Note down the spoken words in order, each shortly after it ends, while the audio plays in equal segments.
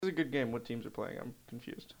a good game. What teams are playing? I'm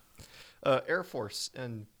confused. Air Force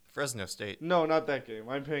and Fresno State. No, not that game.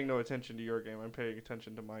 I'm paying no attention to your game. I'm paying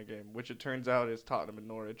attention to my game, which it turns out is Tottenham and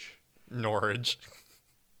Norwich. Norwich.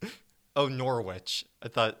 Oh, Norwich. I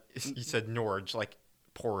thought you said Norwich, like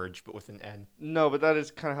porridge, but with an N. No, but that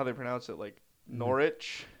is kind of how they pronounce it, like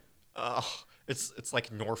Norwich. Oh, it's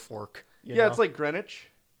like Norfolk. You Yeah, know? it's like Greenwich.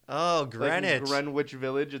 Oh, Greenwich. Like Greenwich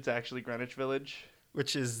Village. It's actually Greenwich Village.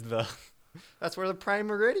 Which is that's where the Prime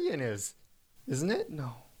Meridian is, isn't it?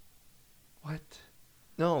 No. What?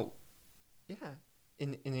 No. Yeah.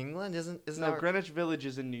 In England, isn't No, that... Greenwich Village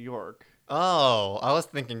is in New York. Oh, I was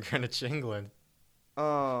thinking Greenwich, England.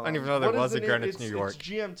 I don't even know there what is was the a name? Greenwich, New York. It's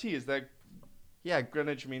GMT. Is that Yeah,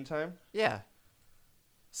 Greenwich Mean Time? yeah.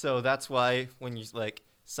 So that's why when you like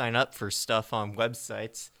sign up for stuff on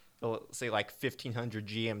websites, they'll say like 1500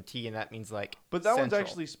 GMT, and that means like. But that one's Central.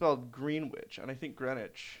 actually spelled Greenwich, and I think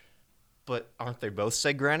Greenwich. But aren't they both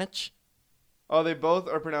say Greenwich? Oh, they both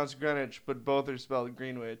are pronounced Greenwich, but both are spelled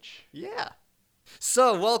Greenwich. Yeah.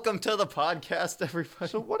 So welcome to the podcast, everybody.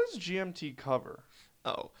 So what does GMT cover?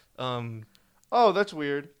 Oh, that's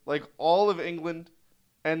weird. Like all of England,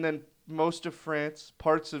 and then most of France,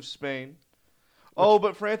 parts of Spain.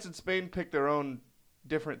 But France and Spain pick their own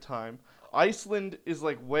different time. Iceland is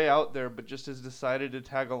like way out there, but just has decided to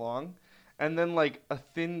tag along. And then like a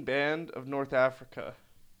thin band of North Africa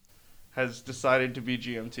has decided to be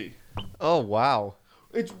GMT. Oh, wow.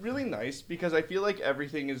 It's really nice because I feel like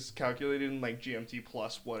everything is calculated in like GMT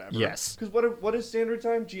plus whatever. Yes. Because what is standard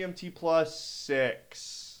time? GMT plus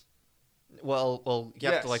 6. Well, you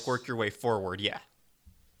have to Yes. like work your way forward, yeah.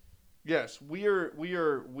 Yes, we are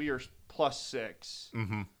plus 6.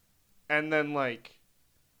 Mm-hmm. And then like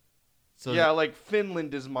So like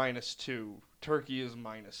Finland is -2, Turkey is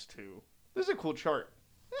 -2. This is a cool chart.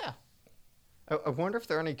 yeah. I wonder if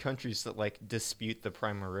there are any countries that like dispute the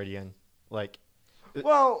Prime Meridian. Like,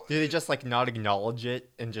 Well, do they just like not acknowledge it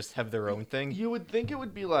and just have their own thing? you would think it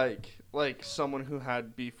would be like someone who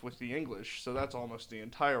had beef with the English, so that's almost the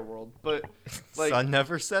entire world. But like Sun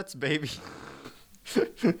never sets, baby.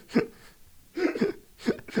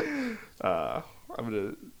 I'm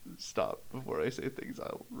gonna stop before I say things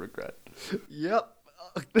I'll regret. Yep.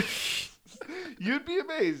 You'd be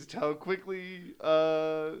amazed how quickly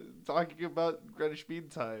talking about Greenwich Mean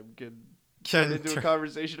Time can turn into a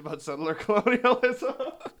conversation about settler colonialism.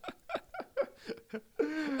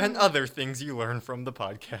 And other things you learn from the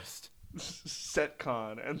podcast.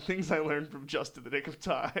 Setcon and things I learned from Just in the Nick of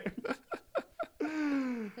Time.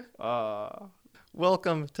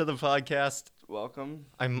 Welcome to the podcast. Welcome.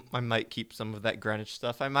 I might keep some of that Greenwich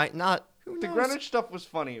stuff. I might not. Who knows? The Greenwich stuff was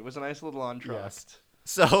funny. It was a nice little entr'acte. Yes.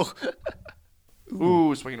 So,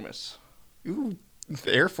 Ooh, swing and a miss. ooh,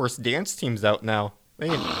 the Air Force dance team's out now.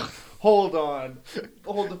 Man. Hold on.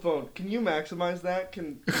 Hold the phone. Can you maximize that?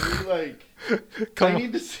 Can we, like... Come I on.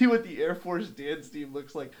 need to see what the Air Force dance team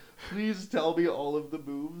looks like. Please tell me all of the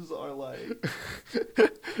moves are, like...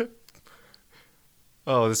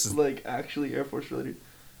 Oh, this is... like, actually Air Force related.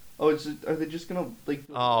 Oh, are they just gonna, like...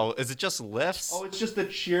 Oh, is it just lifts? Oh, it's just the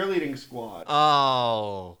cheerleading squad.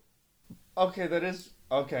 Oh. Okay, that's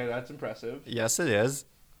impressive. Yes, it is.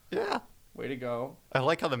 Yeah. Way to go. I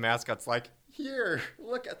like how the mascot's like, here,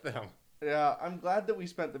 look at them. Yeah, I'm glad that we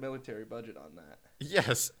spent the military budget on that.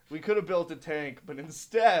 Yes. We could have built a tank, but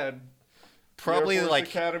instead... Probably the Air Force like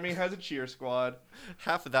Academy has a cheer squad.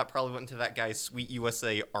 half of that probably went into that guy's Sweet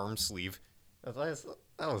USA arm sleeve. That's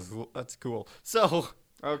cool. So,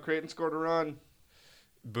 Oh, Creighton scored a run.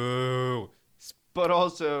 boo. But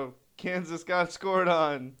also, Kansas got scored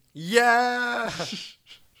on. Yeah.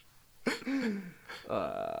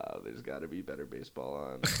 There's got to be better baseball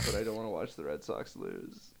on, but I don't want to watch the Red Sox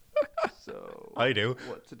lose. So I do.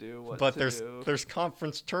 What to do? But there's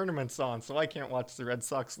conference tournaments on, so I can't watch the Red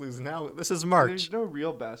Sox lose now. This is March. There's no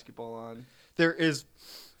real basketball on. There is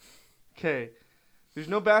Okay, there's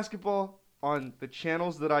no basketball on the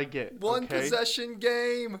channels that I get. one okay? possession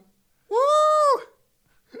game. Woo!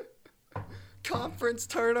 Conference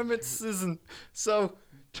tournament season. So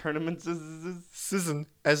Tournaments is season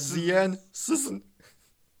SZN season.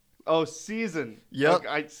 oh season. Yep. Okay,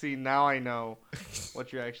 I see now. I know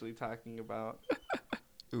what you're actually talking about.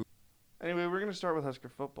 Anyway, we're gonna start with Husker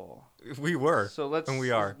football. We were. So let's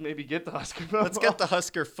maybe get to Husker football. Let's get the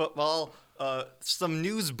Husker football. Some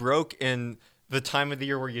news broke in the time of the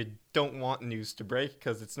year where you don't want news to break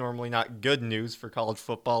because it's normally not good news for college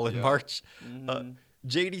football in March. Mm-hmm.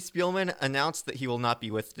 J.D. Spielman announced that he will not be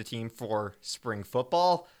with the team for spring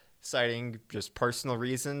football, citing just personal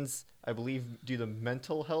reasons, I believe due to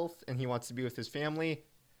mental health, and he wants to be with his family.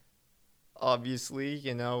 Obviously,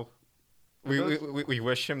 We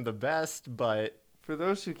wish him the best, but For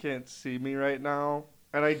those who can't see me right now,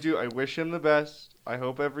 and I wish him the best. I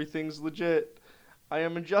hope everything's legit. I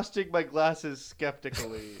am adjusting my glasses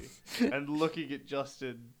skeptically and looking at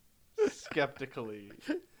Justin skeptically.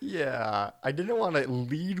 yeah, I didn't want to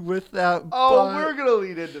lead with that. Oh, but... we're gonna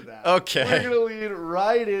lead into that. Okay. We're gonna lead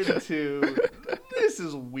right into this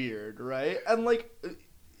is weird, right? And like,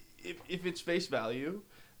 if it's face value,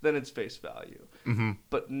 then it's face value. Mm-hmm.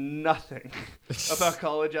 But nothing about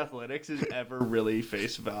college athletics is ever really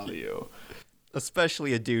face value.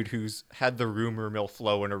 Especially a dude who's had the rumor mill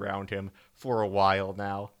flowing around him for a while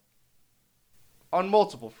now. On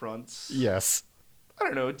multiple fronts. Yes. I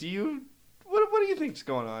don't know. What do you think's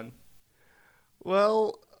going on?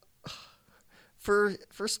 Well, for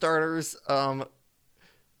starters,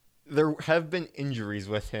 there have been injuries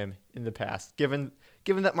with him in the past. Given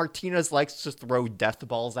that Martinez likes to throw death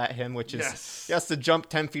balls at him, which is Yes. he has to jump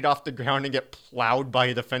 10 feet off the ground and get plowed by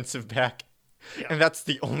a defensive back. Yeah. And that's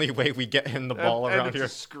the only way we get him the ball and around it's here. a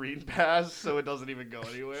screen pass, so it doesn't even go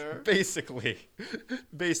anywhere. Basically.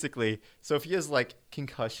 So if he has like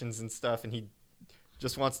concussions and stuff and he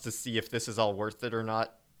just wants to see if this is all worth it or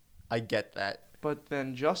not, I get that. But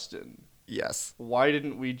then Justin, Yes. why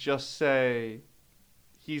didn't we just say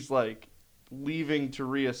he's like leaving to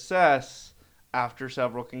reassess after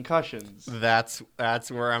several concussions? That's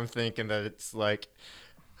where I'm thinking that it's like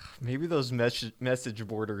maybe those message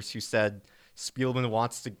boarders who said Spielman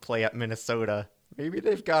wants to play at Minnesota, maybe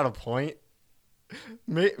they've got a point.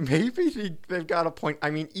 Maybe they've got a point.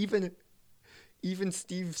 I mean, even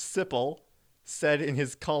Steve Sipple said in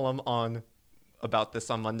his column about this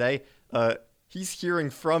on Monday, he's hearing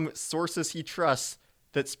from sources he trusts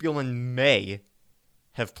that Spielman may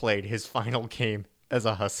have played his final game as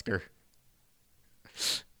a Husker.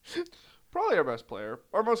 Probably our best player,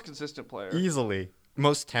 our most consistent player. Easily.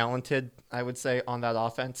 Most talented, I would say, on that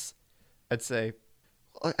offense. I'd say,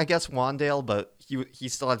 I guess Wandale, but he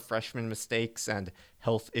still had freshman mistakes and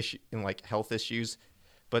health issues.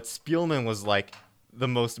 But Spielman was like the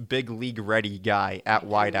most big league ready guy at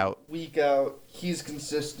wideout. Week out, he's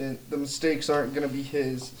consistent. The mistakes aren't going to be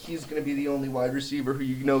his. He's going to be the only wide receiver who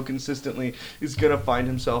you know consistently is going to find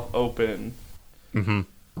himself open. Mm-hmm.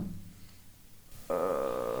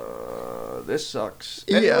 This sucks.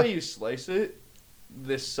 Yeah. Any way you slice it,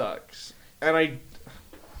 this sucks. And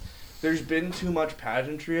there's been too much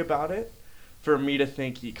pageantry about it for me to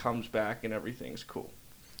think he comes back and everything's cool.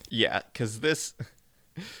 Yeah, because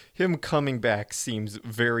him coming back seems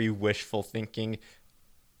very wishful thinking,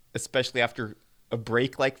 especially after a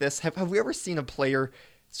break like this. Have we ever seen a player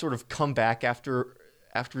sort of come back after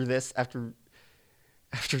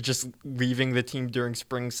just leaving the team during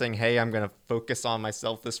spring, saying, "Hey, I'm going to focus on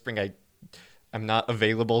myself this spring. I'm not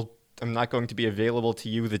available. I'm not going to be available to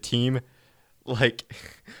you, the team." Like,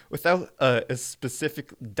 without a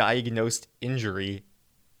specific diagnosed injury,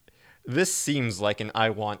 this seems like an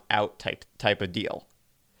I want out type of deal.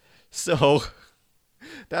 So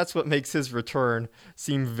that's what makes his return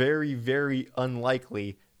seem very, very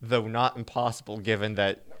unlikely, though not impossible, given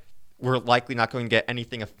that we're likely not going to get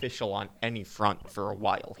anything official on any front for a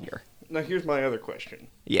while here. Now, here's my other question.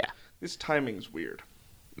 Yeah. This timing's weird.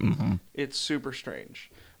 Mm-hmm. It's super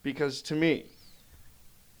strange. Because to me,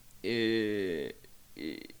 if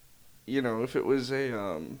it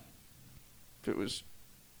was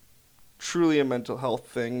truly a mental health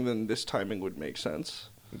thing, then this timing would make sense.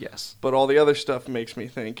 Yes. But all the other stuff makes me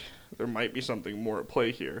think there might be something more at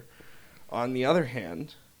play here. On the other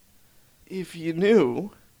hand, if you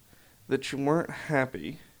knew that you weren't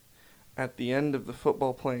happy at the end of the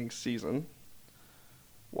football playing season,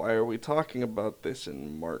 why are we talking about this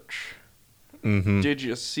in March? Mm-hmm. Did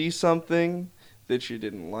you see something that you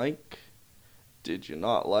didn't like? Did you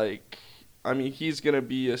not like? I mean, he's going to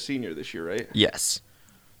be a senior this year, right? Yes.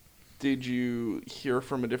 Did you hear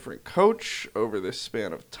from a different coach over this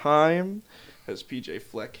span of time? Has PJ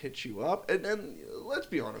Fleck hit you up? And then let's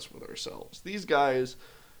be honest with ourselves. These guys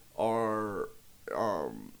are,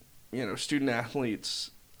 student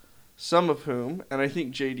athletes, some of whom, and I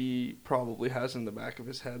think JD probably has in the back of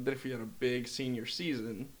his head that if he had a big senior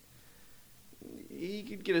season, he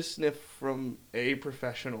could get a sniff from a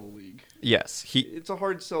professional league. Yes. It's a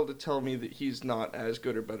hard sell to tell me that he's not as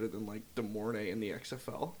good or better than, like, DeMornay in the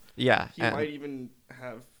XFL. Yeah. He might even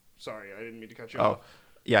have... Sorry, I didn't mean to cut you off.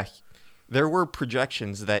 Yeah. There were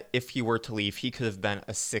projections that if he were to leave, he could have been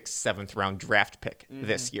a 6th, 7th round draft pick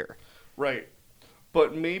this year. Right.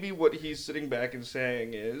 But maybe what he's sitting back and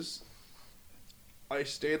saying is, I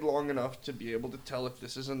stayed long enough to be able to tell if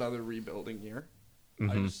this is another rebuilding year.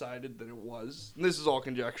 I decided that it was. And this is all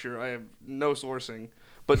conjecture. I have no sourcing.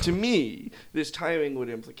 But to me, this timing would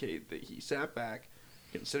implicate that he sat back,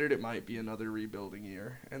 considered it might be another rebuilding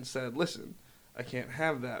year, and said, listen, I can't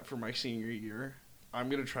have that for my senior year. I'm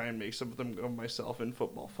going to try and make something of myself in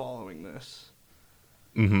football following this.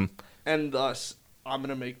 Mm-hmm. And thus, I'm going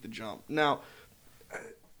to make the jump. Now,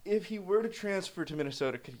 if he were to transfer to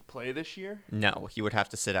Minnesota, could he play this year? No, he would have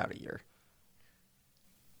to sit out a year.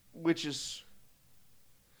 Which is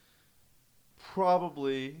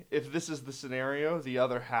probably, if this is the scenario, the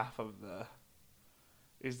other half of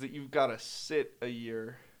is that you've got to sit a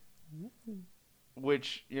year,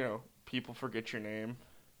 which, people forget your name.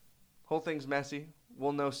 Whole thing's messy.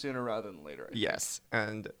 We'll know sooner rather than later. Yes,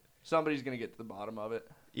 and somebody's going to get to the bottom of it.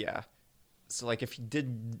 Yeah. So, if he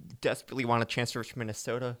did desperately want to transfer to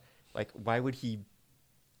Minnesota, why would he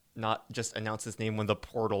not just announce his name when the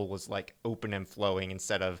portal was, open and flowing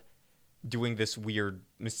instead of doing this weird,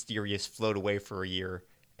 mysterious float away for a year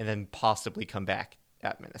and then possibly come back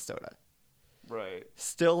at Minnesota? Right.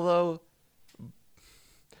 Still, though,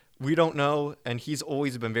 we don't know, and he's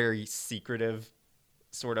always been very secretive,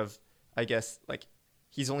 sort of, I guess,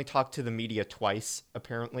 he's only talked to the media twice,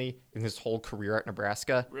 apparently, in his whole career at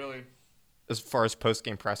Nebraska. Really? As far as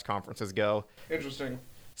post-game press conferences go. Interesting.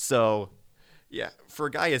 So, yeah, for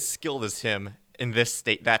a guy as skilled as him in this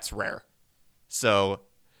state, that's rare. So,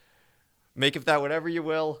 make of that whatever you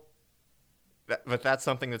will, but that's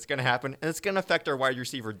something that's going to happen, and it's going to affect our wide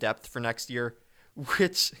receiver depth for next year,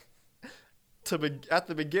 which, at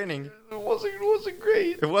the beginning, it wasn't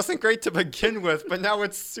great. It wasn't great to begin with, but now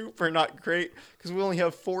it's super not great because we only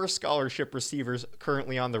have 4 scholarship receivers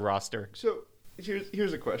currently on the roster. So,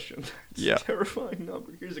 here's a question. It's Yeah. a terrifying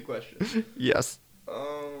number. Here's a question. Yes.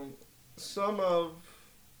 Some of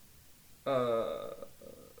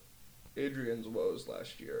Adrian's woes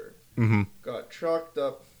last year got chalked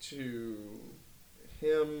up to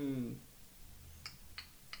him.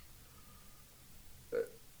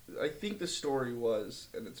 I think the story was,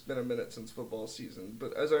 and it's been a minute since football season,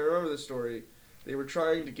 but as I remember the story, they were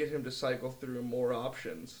trying to get him to cycle through more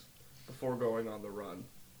options before going on the run,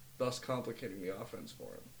 thus complicating the offense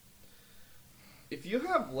for him. If you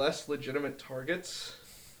have less legitimate targets,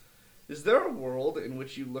 is there a world in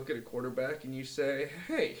which you look at a quarterback and you say,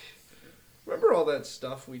 hey, remember all that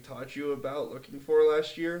stuff we taught you about looking for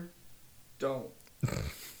last year? Don't.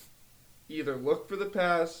 Either look for the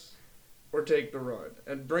pass or take the run.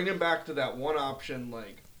 And bring him back to that one option,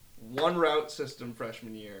 one route system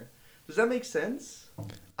freshman year. Does that make sense?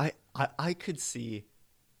 I could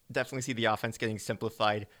definitely see the offense getting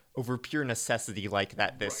simplified over pure necessity like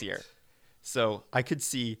that this year. So I could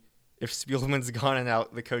see if Spielman's gone and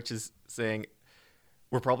out, the coach is saying,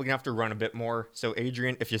 we're probably going to have to run a bit more. So,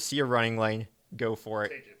 Adrian, if you see a running lane, go for it.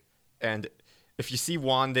 Take it. And if you see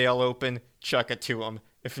Wandale open, chuck it to him.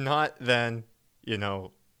 If not, then,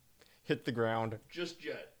 hit the ground. Just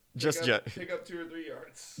jet. Pick up 2 or 3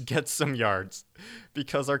 yards. Get some yards.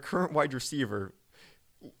 Because our current wide receiver,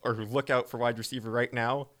 or lookout for wide receiver right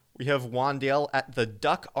now, we have Wandale at the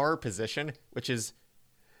Duck R position, which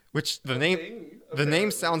the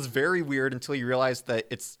name sounds very weird until you realize that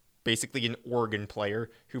it's basically an Oregon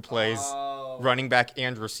player who plays running back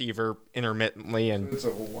and receiver intermittently. And it's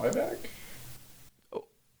a Y-back?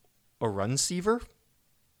 A run-ceiver?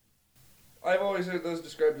 I've always heard those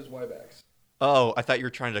described as Y-backs. Oh, I thought you were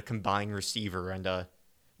trying to combine receiver and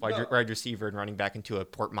wide receiver and running back into a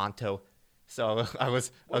portmanteau. So I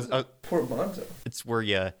was portmanteau? It's where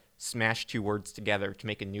you smash 2 words together to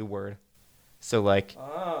make a new word. So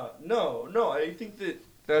no, I think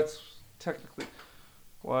that's technically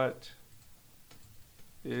what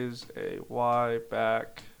is a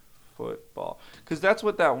Y-back football. Because that's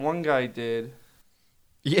what that one guy did.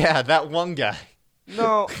 Yeah, that one guy.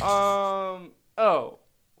 No,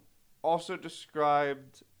 also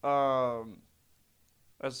described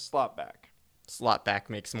as slot back. Slot back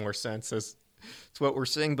makes more sense as it's what we're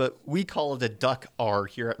saying, but we call it a Duck R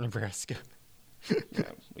here at Nebraska. Yeah,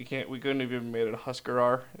 we couldn't have even made it a Husker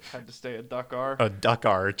R. It had to stay a Duck R. A Duck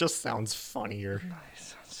R. It just sounds funnier.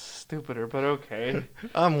 Nice. Sounds stupider, but okay.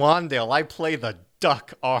 I'm Wandale. I play the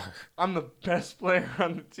Duck R. I'm the best player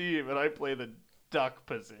on the team, and I play the duck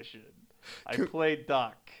position. I play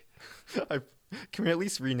duck. Can we at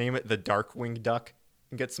least rename it the Darkwing Duck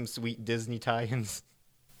and get some sweet Disney tie-ins?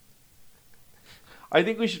 I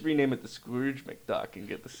think we should rename it the Scrooge McDuck and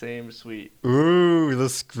get the same sweet. Ooh, the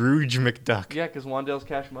Scrooge McDuck. Yeah, because Wandale's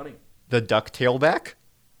cash money. The Duck Tailback?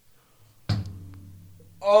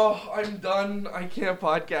 Oh, I'm done. I can't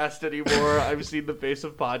podcast anymore. I've seen the face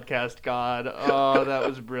of podcast God. Oh, that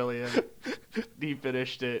was brilliant. He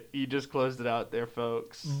finished it. He just closed it out there,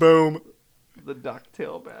 folks. Boom. The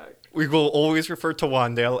ducktail back. We will always refer to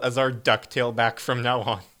Wandale as our ducktail back from now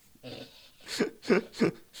on.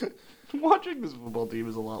 Watching this football team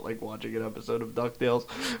is a lot like watching an episode of DuckTales,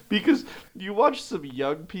 because you watch some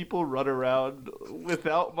young people run around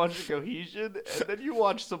without much cohesion, and then you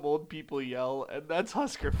watch some old people yell, and that's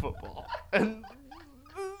Husker football. And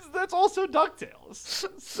that's also DuckTales.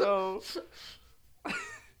 So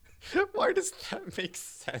why does that make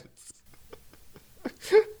sense?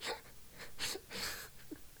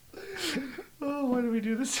 Oh, why do we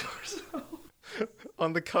do this to ourselves?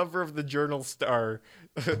 On the cover of the Journal Star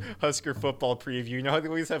Husker football preview, you know how they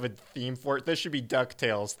always have a theme for it? This should be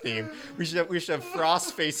DuckTales theme. We should have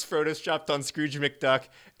Frostface photoshopped on Scrooge McDuck,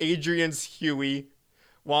 Adrian's Huey,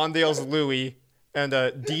 Wandale's Louie, and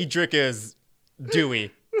Diedrich is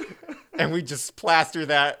Dewey. And we just plaster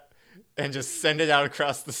that and just send it out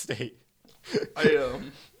across the state.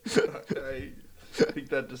 I think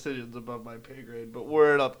that decision's above my pay grade, but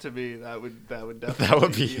were it up to me, that would definitely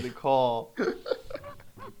be the call.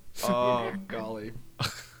 Oh, golly.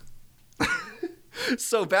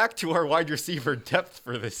 So back to our wide receiver depth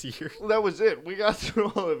for this year. That was it. We got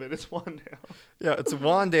through all of it. It's Wandale. Yeah, it's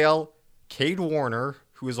Wandale, Cade Warner,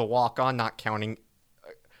 who is a walk-on, not counting.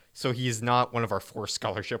 So he's not one of our 4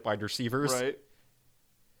 scholarship wide receivers. Right.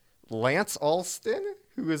 Lance Alston,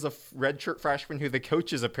 who is a redshirt freshman who the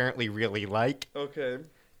coaches apparently really like. Okay.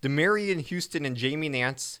 Demarion Houston and Jamie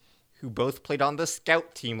Nance, who both played on the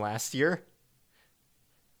scout team last year.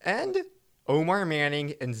 And Omar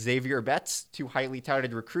Manning and Xavier Betts, 2 highly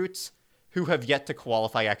touted recruits who have yet to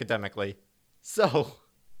qualify academically. So,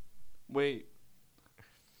 wait.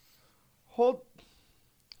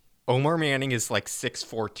 Omar Manning is like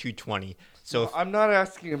 6'4", 220. So I'm not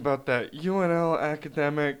asking about that. UNL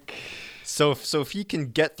academic. So if he can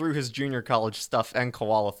get through his junior college stuff and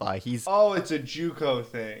qualify, he's... Oh, it's a JUCO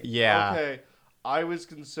thing. Yeah. Okay. I was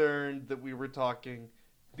concerned that we were talking,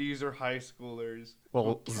 these are high schoolers.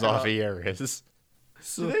 Well, Xavier is.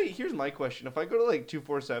 So here's my question. If I go to like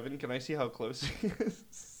 247, can I see how close he is?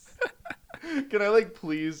 Can I like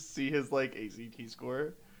please see his like ACT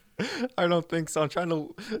score? I don't think so. I'm trying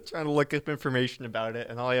to look up information about it,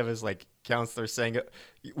 and all I have is like counselor saying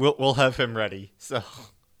we'll have him ready. So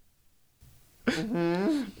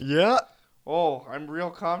yeah. Oh, I'm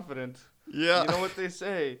real confident. Yeah. You know what they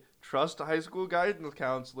say? Trust high school guidance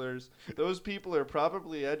counselors. Those people are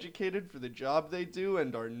probably educated for the job they do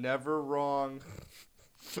and are never wrong.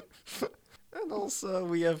 And also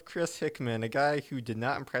we have Chris Hickman, a guy who did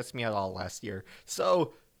not impress me at all last year.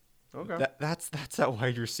 So okay. That's that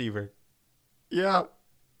wide receiver. Yeah.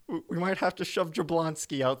 We might have to shove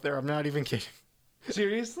Jablonski out there. I'm not even kidding.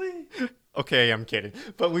 Seriously? Okay, I'm kidding.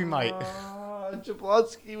 But we might.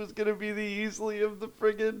 Jablonski was going to be the Easley of the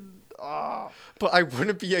friggin'... But I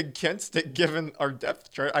wouldn't be against it given our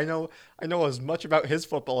depth chart. I know as much about his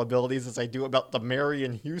football abilities as I do about the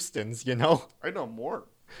Marion Houstons, you know? I know more.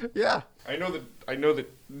 Yeah. I know that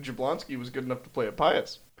Jablonski was good enough to play at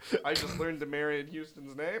Pius. I just learned the Marion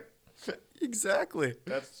Houston's name. Exactly.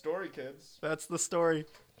 That's the story, kids. That's the story.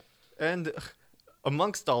 And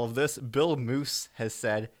amongst all of this, Bill Moose has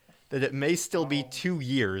said that it may still be 2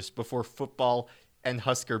 years before football and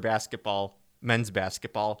Husker basketball, men's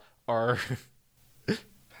basketball, are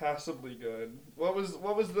passably good. What was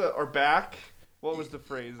the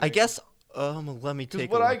phrase? I guess let me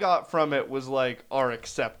take what I got from it was like are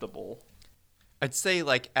acceptable. I'd say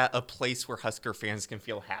like at a place where Husker fans can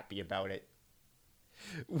feel happy about it.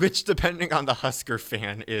 Which, depending on the Husker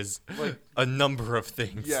fan, is like a number of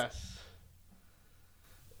things. Yes.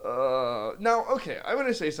 Now, okay, I want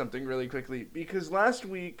to say something really quickly, because last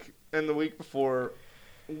week and the week before,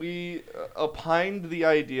 we opined the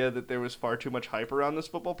idea that there was far too much hype around this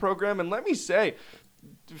football program, and let me say,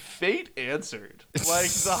 fate answered. Like,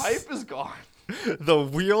 the hype is gone. The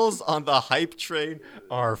wheels on the hype train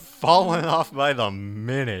are falling off by the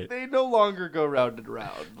minute. They no longer go round and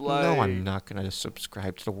round. Like, no, I'm not going to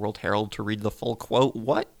subscribe to the World Herald to read the full quote.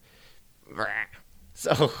 What?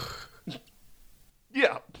 So...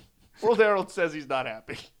 yeah. World Herald says he's not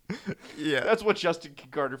happy. Yeah. That's what Justin can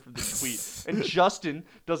garner from the tweet. And Justin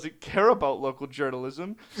doesn't care about local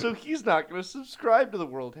journalism, so he's not going to subscribe to the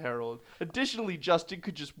World Herald. Additionally, Justin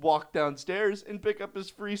could just walk downstairs and pick up his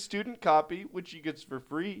free student copy, which he gets for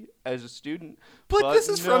free as a student. But this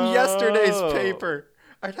is from yesterday's paper.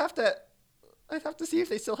 I'd have to see if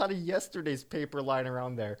they still had a yesterday's paper lying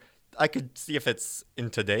around there. I could see if it's in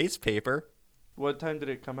today's paper. What time did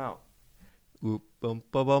it come out? Oop, bum,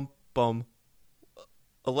 bum, bum, bum.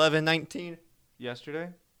 11/19. Yesterday?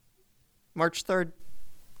 March 3rd.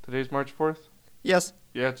 Today's March 4th? Yes.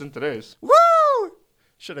 Yeah, it's in today's. Woo!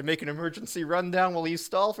 Should I make an emergency rundown while you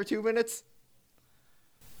stall for 2 minutes?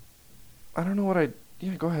 I don't know what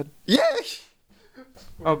Yeah, go ahead. Yeah!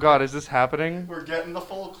 Oh God, is this happening? We're getting the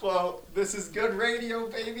full quote. This is good radio,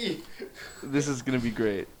 baby. This is gonna be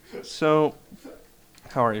great. So,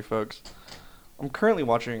 how are you, folks? I'm currently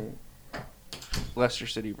watching Leicester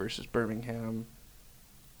City versus Birmingham.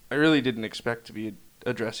 I really didn't expect to be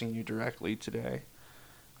addressing you directly today.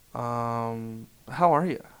 How are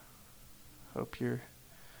you? Hope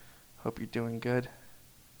you're doing good.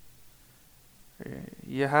 Are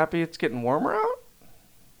you happy it's getting warmer out?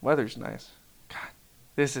 Weather's nice. God,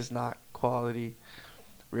 this is not quality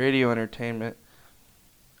radio entertainment.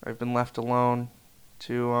 I've been left alone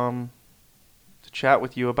to chat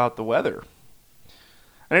with you about the weather.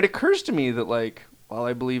 And it occurs to me that, like, while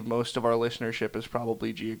I believe most of our listenership is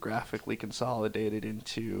probably geographically consolidated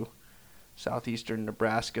into southeastern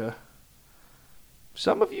Nebraska,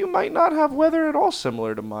 some of you might not have weather at all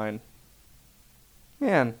similar to mine.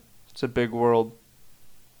 Man, it's a big world.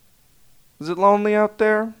 Is it lonely out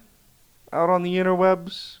there? Out on the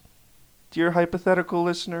interwebs? Dear hypothetical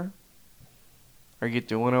listener? Are you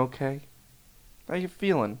doing okay? How you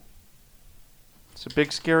feeling? It's a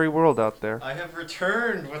big scary world out there. I have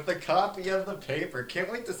returned with a copy of the paper.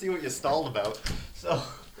 Can't wait to see what you stalled about. So,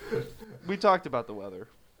 We talked about the weather.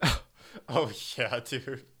 oh yeah,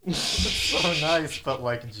 dude. It's so nice, but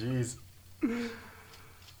like, jeez.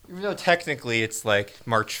 Even though technically it's like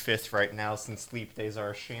March 5th right now, since leap days are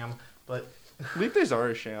a sham, but Leap days are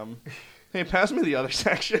a sham. Hey, pass me the other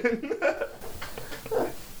section.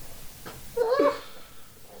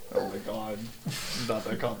 Oh my God. It's not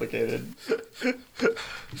that complicated.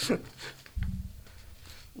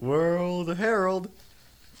 World Herald.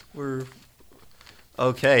 We're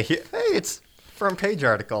okay. Hey, it's front page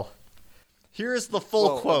article. Here's the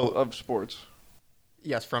full quote of sports.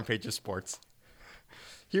 Yes, front page of sports.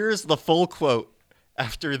 Here's the full quote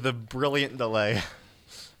after the brilliant delay.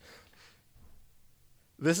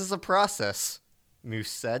 This is a process,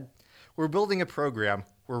 Moose said. We're building a program.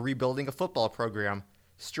 We're rebuilding a football program.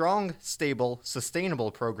 Strong, stable,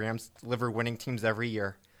 sustainable programs deliver winning teams every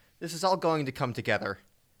year. This is all going to come together.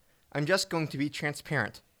 I'm just going to be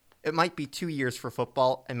transparent. It might be 2 years for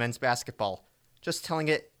football and men's basketball. Just telling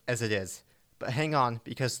it as it is. But hang on,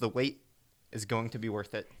 because the wait is going to be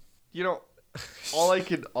worth it. You know, all I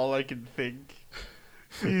can think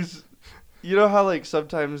is, you know how like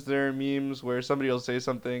sometimes there are memes where somebody will say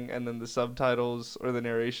something and then the subtitles or the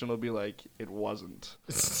narration will be like, it wasn't.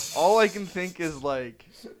 All I can think is like,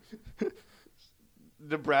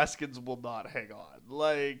 Nebraskans will not hang on.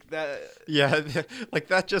 Like that. Yeah, like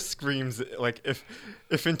that just screams like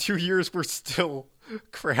if in 2 years we're still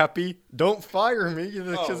crappy, don't fire me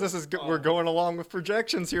because we're going along with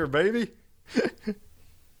projections here, baby.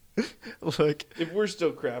 Like if we're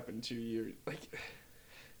still crap in 2 years, like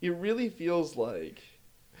it really feels like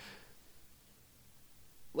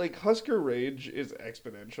Husker Rage is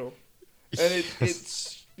exponential, and it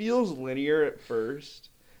feels linear at first,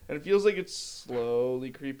 and it feels like it's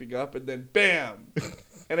slowly creeping up, and then bam,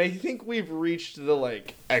 and I think we've reached the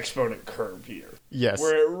like exponent curve here. Yes,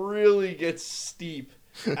 where it really gets steep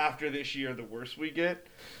after this year. The worse we get,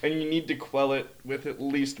 and you need to quell it with at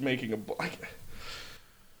least making a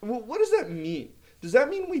Well, what does that mean? Does that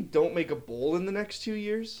mean we don't make a bowl in the next 2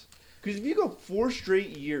 years? Because if you go 4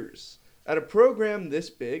 straight years at a program this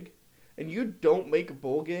big and you don't make a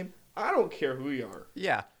bowl game, I don't care who you are.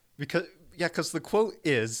 Yeah, because the quote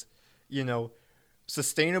is,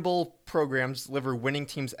 sustainable programs deliver winning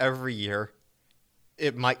teams every year.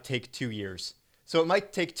 It might take 2 years. So it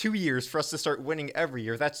might take 2 years for us to start winning every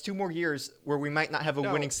year. That's 2 more years where we might not have a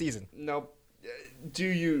winning season. No. Do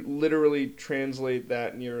you literally translate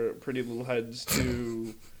that in your pretty little heads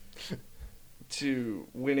to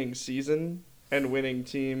winning season and winning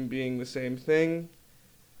team being the same thing?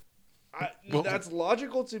 That's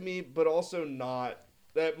logical to me, but also not.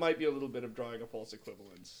 That might be a little bit of drawing a false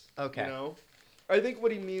equivalence. Okay. I think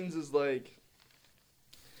what he means is like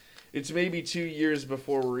it's maybe 2 years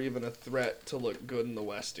before we're even a threat to look good in the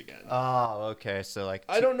West again. Oh, okay. So like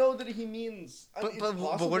I don't know that he means. But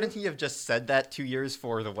wouldn't he have just said that 2 years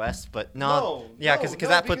for the West? But no. Yeah, because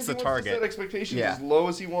that puts the he wants target. to set expectations as low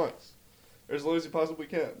as he wants, or as low as he possibly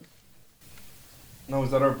can. No,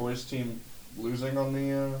 is that our boys' team losing on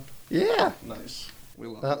the? Yeah. Nice. We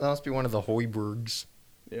love that must be one of the Hoibergs.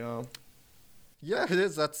 Yeah. Yeah, it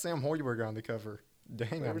is. That's Sam Hoiberg on the cover.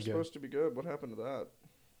 Dang, they were supposed to be good. What happened to that?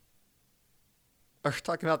 Are we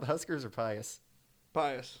talking about the Huskers or Pius?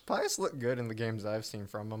 Pius. Pius looked good in the games I've seen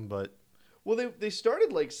from them, but... Well, they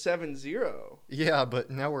started like 7-0. Yeah,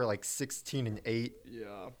 but now we're like 16-8.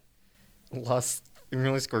 Yeah. Lost We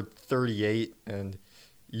only scored 38, and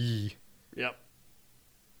Yep.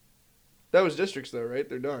 That was districts, though, right?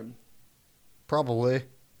 They're done. probably.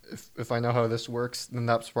 If I know how this works, then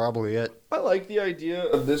that's probably it. I like the idea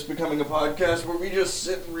of this becoming a podcast where we just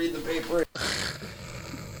sit and read the paper.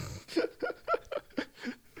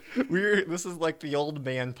 This is like the old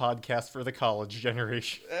man podcast for the college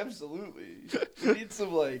generation. Absolutely. We need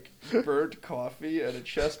some, like, burnt coffee and a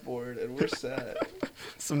chessboard, and we're set.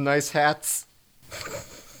 Some nice hats.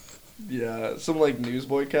 Yeah, some, like,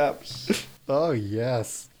 newsboy caps. Oh,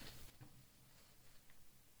 yes.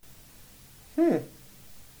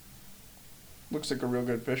 Looks like a real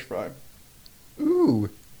good fish fry. Ooh.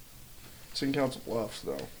 It's in Council Bluffs,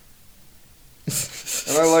 though.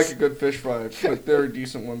 And I like a good fish fry, but there are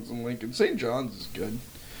decent ones in Lincoln. St. John's is good.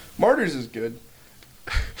 Martyrs is good.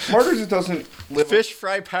 Martyrs doesn't live... Fish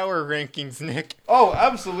fry power rankings, Nick. Oh,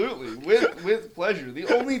 absolutely. With pleasure. The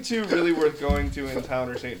only two really worth going to in town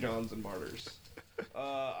are St. John's and Martyrs.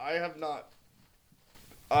 I have not...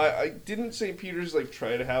 I didn't St. Peter's, like,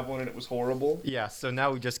 try to have one and it was horrible. Yeah, so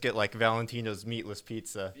now we just get, like, Valentino's meatless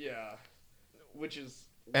pizza. Yeah. Which is...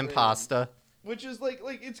 And lame. pasta. Which is, like,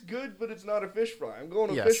 it's good, but it's not a fish fry. I'm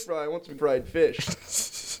going to Yes. fish fry. I want some fried fish.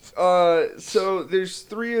 So there's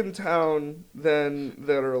 3 in town then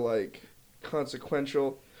that are, like,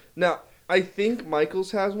 consequential. Now, I think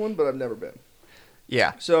Michael's has one, but I've never been.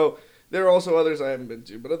 Yeah. So there are also others I haven't been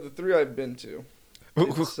to, but of the 3 I've been to,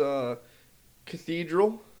 it's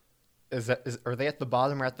Cathedral. Are they at the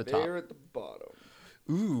bottom or at the top? They're at the bottom.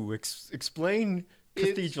 Ooh, explain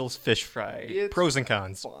Cathedral's fish fry. it's Pros and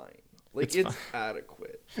cons. Fine. Like, It's it's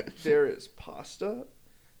adequate. There is pasta.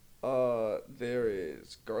 There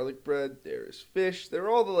is garlic bread. There is fish. There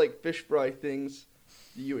are all the, like, fish fry things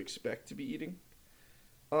that you expect to be eating.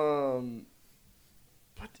 But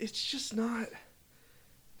it's just not...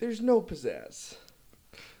 There's no pizzazz.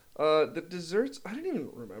 The desserts, I didn't even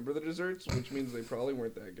remember the desserts, which means they probably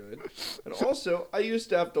weren't that good. And also, I used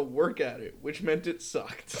to have to work at it, which meant it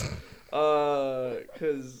sucked.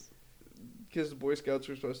 Because the Boy Scouts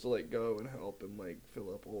were supposed to, like, go and help and, like,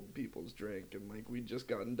 fill up old people's drink. And, like, we'd just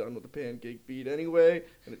gotten done with the pancake feed anyway,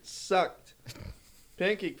 and it sucked.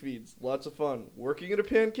 Pancake feeds, lots of fun. Working at a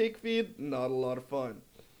pancake feed, not a lot of fun.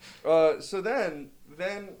 So then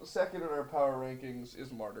second in our power rankings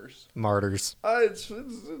is Martyrs. Martyrs. It's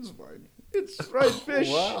fine. It's fried fish.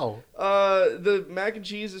 Wow. The mac and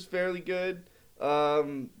cheese is fairly good.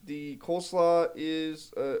 The coleslaw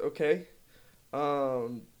is okay.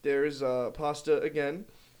 There's pasta again.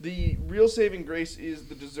 The real saving grace is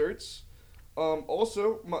the desserts.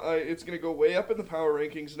 Also, it's gonna go way up in the power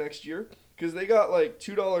rankings next year because they got like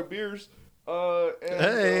 $2 beers. And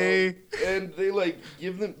they, like,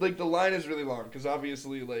 give them, like, the line is really long because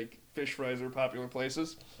obviously, like, fish fries are popular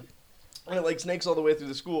places. And it, like, snakes all the way through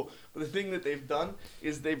the school. But the thing that they've done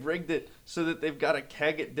is they've rigged it so that they've got a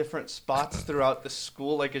keg at different spots throughout the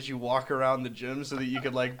school, like, as you walk around the gym so that you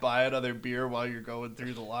can, like, buy another beer while you're going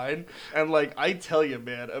through the line. And, like, I tell you,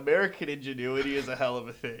 man, American ingenuity is a hell of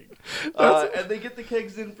a thing. And they get the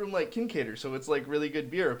kegs in from, like, Kincaider, so it's, like, really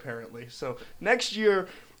good beer, apparently. So next year...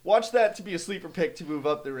 Watch that to be a sleeper pick to move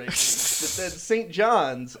up the rankings. But then St.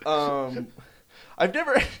 John's, here's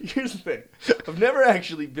the thing. I've never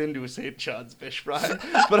actually been to a St. John's fish fry,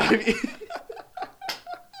 but I've eaten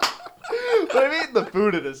the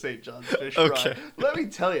food at a St. John's fish fry. Okay. Let me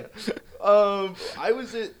tell you. I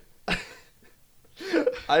was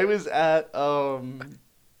at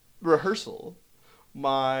rehearsal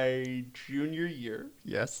my junior year.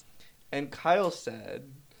 Yes. And Kyle said...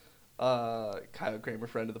 Kyle Kramer,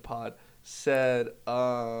 friend of the pod, said,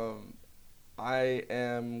 I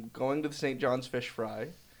am going to the St. John's Fish Fry.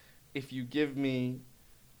 If you give me,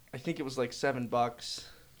 I think it was like $7,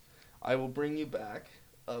 I will bring you back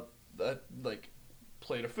a like,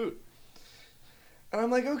 plate of food. And I'm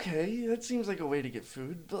like, okay, that seems like a way to get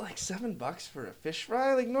food, but like $7 for a fish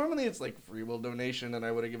fry? Like, normally it's like free will donation, and I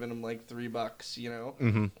would have given him like $3, you know?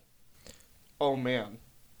 Mm-hmm. Oh, man.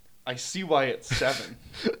 I see why it's 7.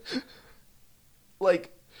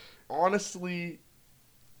 Like, honestly,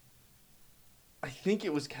 I think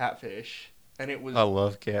it was catfish, and it was... I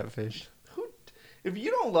love catfish. If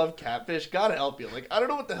you don't love catfish, God help you. Like, I don't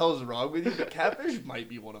know what the hell is wrong with you, but catfish might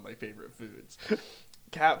be one of my favorite foods.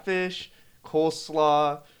 Catfish,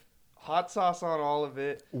 coleslaw, hot sauce on all of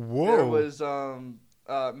it. Whoa. There was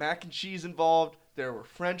mac and cheese involved. There were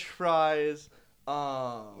French fries.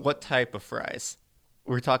 What type of fries?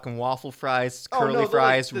 We're talking waffle fries, Oh, curly no,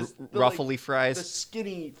 fries, the ruffly fries. The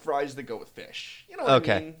skinny fries that go with fish. You know what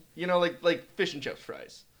I mean? You know, like fish and chips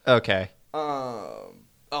fries. Okay. Oh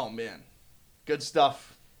man, good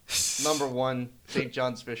stuff. Number 1, St.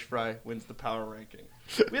 John's Fish Fry wins the power ranking.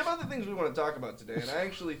 We have other things we want to talk about today, and I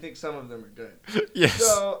actually think some of them are good. Yes.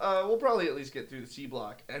 So we'll probably at least get through the C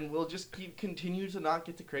block, and we'll just continue to not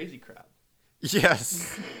get to crazy crap.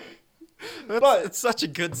 Yes. It's such a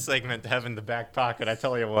good segment to have in the back pocket, I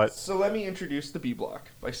tell you what. So let me introduce the B block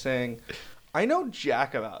by saying, I know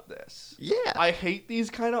jack about this. Yeah. I hate these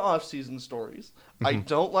kind of off-season stories. I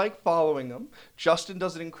don't like following them. Justin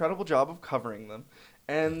does an incredible job of covering them.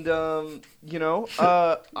 And, I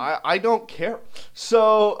don't care.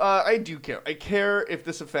 So, I do care. I care if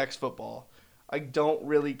this affects football. I don't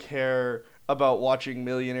really care about watching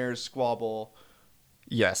millionaires squabble.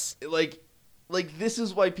 Yes. Like, this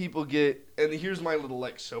is why people get, and here's my little,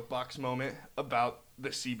 soapbox moment about the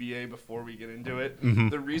CBA before we get into it.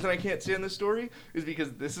 The reason I can't stand this story is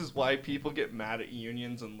because this is why people get mad at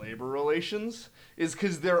unions and labor relations, is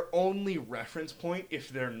because their only reference point, if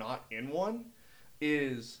they're not in one,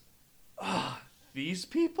 is, these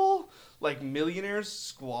people? Millionaires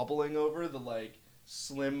squabbling over the,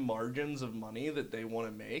 slim margins of money that they want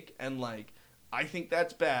to make, and, I think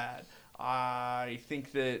that's bad. I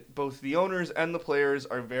think that both the owners and the players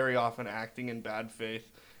are very often acting in bad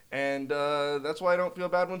faith. And that's why I don't feel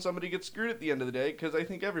bad when somebody gets screwed at the end of the day, because I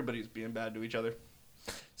think everybody's being bad to each other.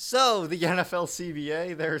 So, the NFL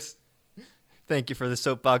CBA, Thank you for the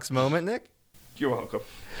soapbox moment, Nick. You're welcome.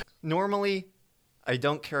 Normally, I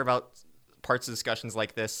don't care about parts of discussions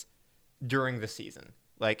like this during the season.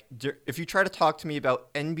 If you try to talk to me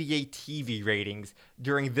about NBA TV ratings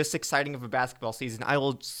during this exciting of a basketball season, I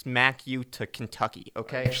will smack you to Kentucky,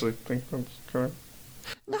 okay? I actually think that's correct.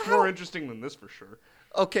 It's more interesting than this for sure.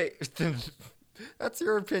 Okay, that's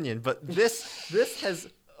your opinion, but this has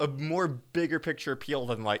a more bigger picture appeal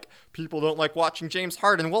than people don't like watching James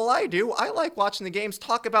Harden. Well, I do. I like watching the games.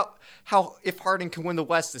 Talk about how if Harden can win the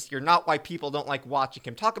West this year, not why people don't like watching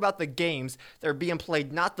him. Talk about the games that are being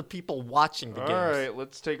played, not the people watching the games. All right,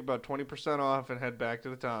 let's take about 20% off and head back to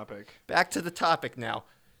the topic. Back to the topic now.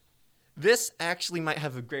 This actually might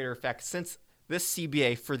have a greater effect since this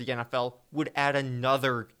CBA for the NFL would add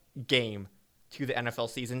another game to the NFL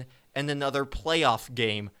season and another playoff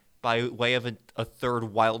game by way of a third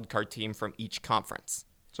wildcard team from each conference.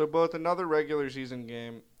 So both another regular season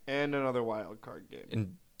game and another wildcard game.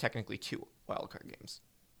 And technically 2 wildcard games.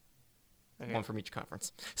 Okay. 1 from each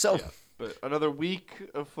conference. So, yeah, but another week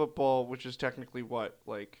of football, which is technically what?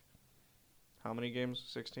 How many games?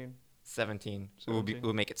 16? 17.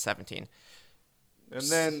 We'll make it 17. And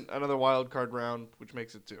then another wildcard round, which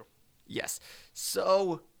makes it 2. Yes.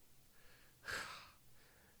 So,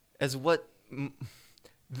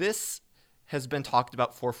 this has been talked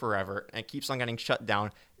about for forever, and it keeps on getting shut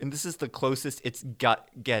down, and this is the closest it's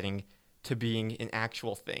getting to being an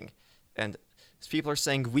actual thing. And as people are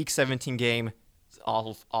saying, Week 17 game is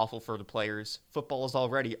awful for the players. Football is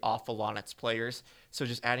already awful on its players, so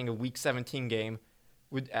just adding a Week 17 game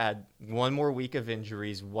would add 1 more week of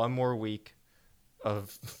injuries, 1 more week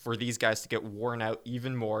for these guys to get worn out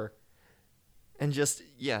even more, and just,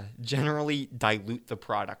 generally dilute the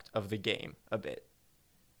product of the game a bit.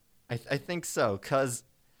 I think so, because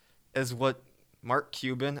as what Mark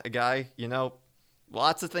Cuban, a guy,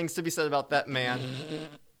 lots of things to be said about that man.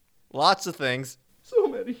 Lots of things.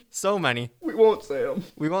 So many. We won't say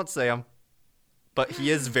them. But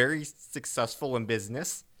he is very successful in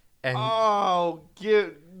business. And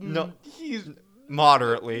he's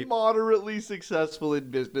moderately successful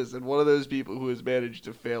in business and one of those people who has managed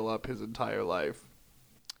to fail up his entire life.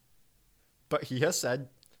 But he has said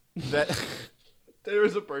that... There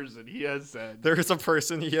is a person he has said.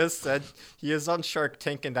 He is on Shark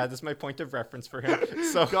Tank, and that is my point of reference for him.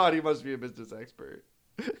 So God, he must be a business expert.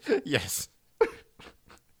 Yes.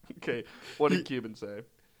 Okay, what did Cuban say?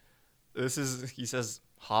 He says,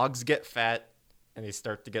 hogs get fat, and they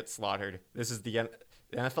start to get slaughtered. The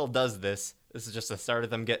NFL does this. This is just the start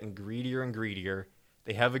of them getting greedier and greedier.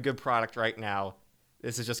 They have a good product right now.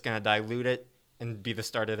 This is just going to dilute it and be the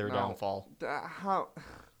start of their downfall.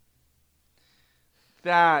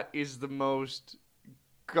 That is the most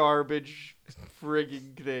garbage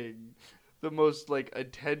frigging thing. The most,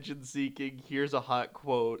 attention-seeking, here's a hot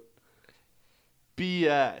quote,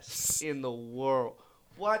 BS in the world.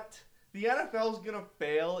 What? The NFL's gonna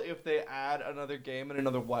fail if they add another game and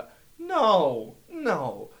another what? No.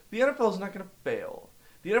 The NFL's not gonna fail.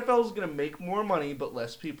 The NFL's gonna make more money, but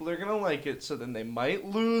less people are gonna like it, so then they might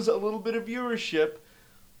lose a little bit of viewership,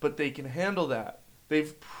 but they can handle that.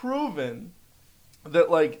 They've proven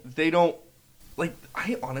that, they don't,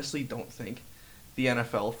 I honestly don't think the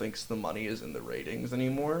NFL thinks the money is in the ratings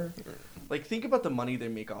anymore. Think about the money they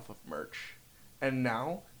make off of merch. And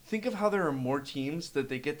now, think of how there are more teams that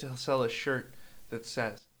they get to sell a shirt that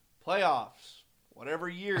says playoffs, whatever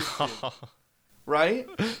year it's in, right?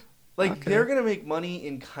 Like, Okay. they're going to make money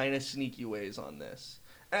in kind of sneaky ways on this.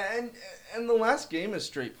 And the last game is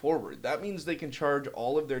straightforward. That means they can charge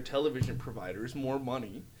all of their television providers more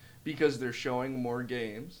money because they're showing more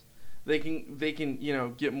games. They can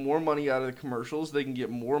get more money out of the commercials. They can get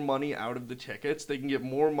more money out of the tickets. They can get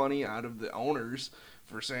more money out of the owners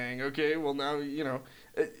for saying, okay, well now,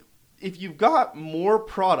 if you've got more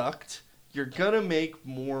product, you're going to make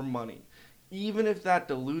more money, even if that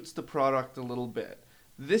dilutes the product a little bit.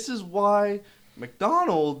 This is why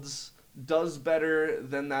McDonald's does better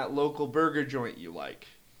than that local burger joint you like,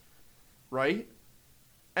 right?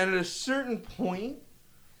 And at a certain point,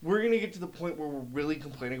 we're going to get to the point where we're really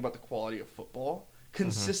complaining about the quality of football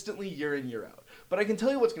consistently year in, year out. But I can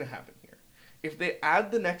tell you what's going to happen here. If they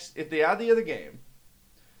add the other game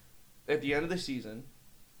at the end of the season,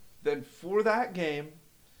 then for that game,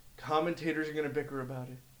 commentators are going to bicker about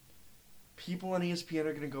it. People on ESPN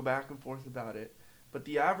are going to go back and forth about it. But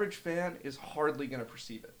the average fan is hardly going to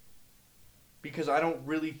perceive it. Because I don't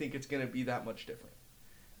really think it's going to be that much different.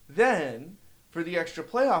 Then, for the extra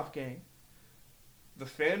playoff game, the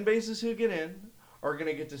fan bases who get in are going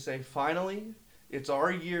to get to say, finally, it's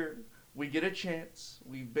our year. We get a chance.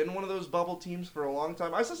 We've been one of those bubble teams for a long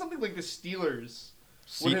time. I saw something like the Steelers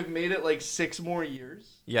would have made it like 6 more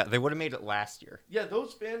years. Yeah, they would have made it last year. Yeah,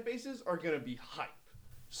 those fan bases are going to be hype.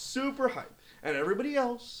 Super hype. And everybody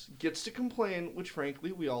else gets to complain, which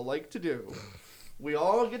frankly we all like to do. We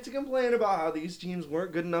all get to complain about how these teams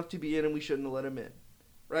weren't good enough to be in and we shouldn't have let them in.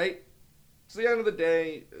 Right? It's the end of the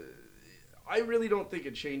day. I really don't think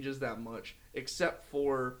it changes that much, except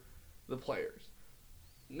for the players.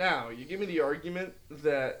 Now, you give me the argument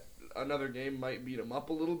that another game might beat them up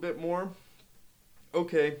a little bit more.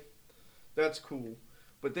 Okay, that's cool.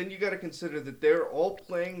 But then you got to consider that they're all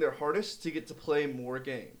playing their hardest to get to play more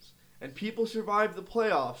games. And people survive the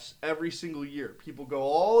playoffs every single year. People go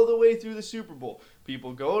all the way through the Super Bowl.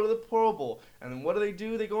 People go to the Pro Bowl. And then what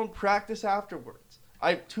do? They go and practice afterwards. I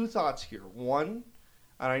have 2 thoughts here. One,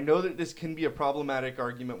 and I know that this can be a problematic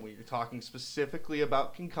argument when you're talking specifically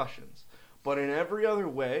about concussions. But in every other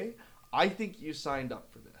way, I think you signed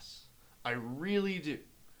up for this. I really do.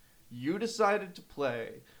 You decided to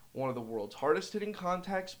play one of the world's hardest hitting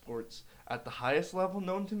contact sports at the highest level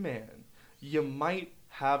known to man. You might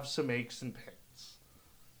have some aches and pains.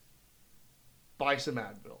 Buy some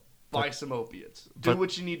Advil. Buy some opiates. Do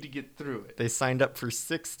what you need to get through it. They signed up for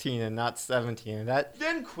 16 and not 17. And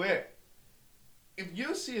Then quit. If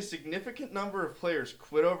you see a significant number of players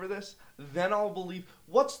quit over this, then I'll believe.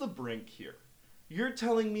 What's the brink here? You're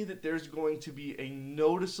telling me that there's going to be a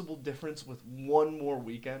noticeable difference with one more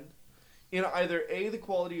weekend in either A, the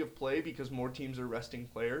quality of play because more teams are resting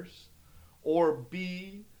players, or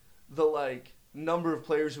B, the number of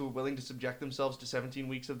players who are willing to subject themselves to 17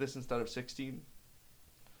 weeks of this instead of 16.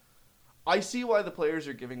 I see why the players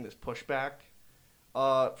are giving this pushback.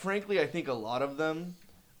 Frankly, I think a lot of them,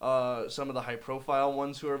 some of the high-profile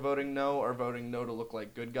ones who are voting no to look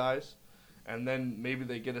like good guys. And then maybe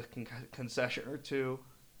they get a concession or two.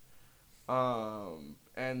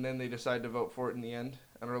 And then they decide to vote for it in the end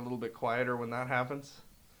and are a little bit quieter when that happens.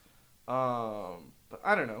 But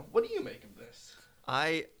I don't know. What do you make of this?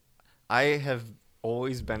 I have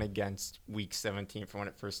always been against week 17 from when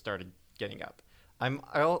it first started getting up.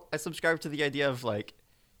 I subscribe to the idea of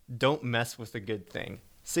don't mess with a good thing.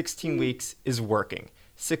 16 weeks is working.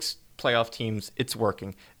 6 playoff teams, it's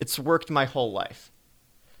working. It's worked my whole life.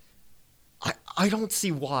 I don't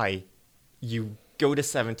see why you go to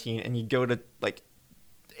 17 and you go to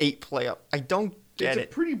 8 playoff. I don't get it.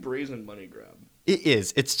 It's a pretty brazen money grab. It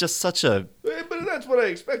is. It's just such a... But that's what I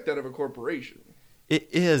expect out of a corporation. It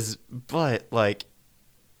is, but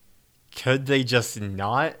could they just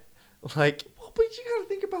not? Well, but you gotta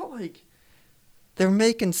think about they're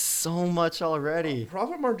making so much already.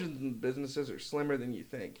 Profit margins in businesses are slimmer than you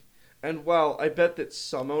think. And while I bet that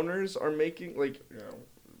some owners are making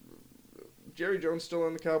Jerry Jones still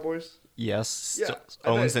on the Cowboys? Yes, Yeah,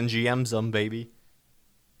 owns and GMs them, baby.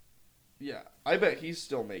 Yeah, I bet he's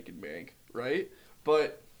still making bank, right?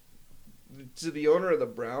 But to the owner of the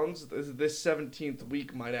Browns, this 17th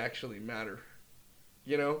week might actually matter.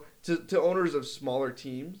 To owners of smaller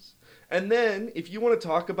teams. And then, if you want to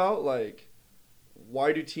talk about,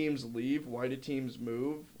 why do teams leave? Why do teams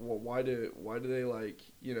move? Well, why do they,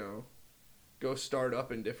 go start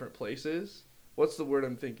up in different places? What's the word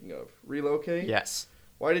I'm thinking of? Relocate? Yes.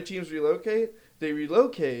 Why do teams relocate? They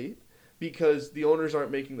relocate because the owners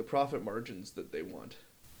aren't making the profit margins that they want.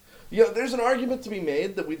 There's an argument to be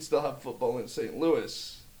made that we'd still have football in St.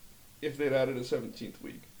 Louis if they'd added a 17th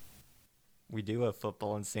week. We do have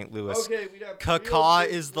football in St. Louis. Okay, we'd have Caca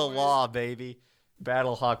is the law, baby.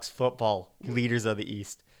 Battlehawks football, leaders of the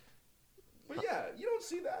East. But yeah, you don't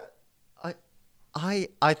see that.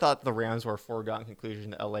 I thought the Rams were a foregone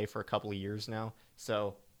conclusion to LA for a couple of years now,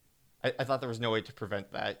 so I thought there was no way to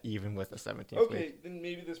prevent that, even with the 17th week. Okay, then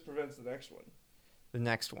maybe this prevents the next one. The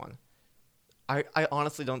next one. I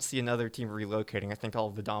honestly don't see another team relocating. I think all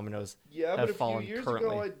of the dominoes have fallen currently. Yeah, but a few years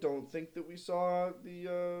ago, I don't think that we saw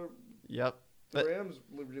the Rams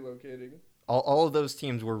relocating. All of those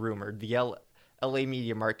teams were rumored. The LA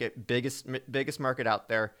media market, biggest market out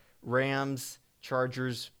there. Rams,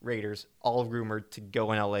 Chargers, Raiders, all rumored to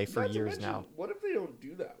go in LA for years now. What if they don't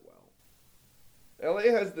do that well? LA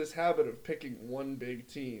has this habit of picking one big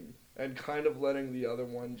team and kind of letting the other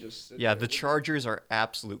one just sit there. The Chargers are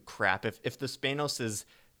absolute crap. If the Spanoses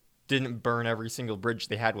didn't burn every single bridge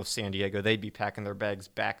they had with San Diego, they'd be packing their bags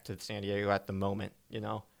back to San Diego at the moment, you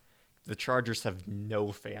know? The Chargers have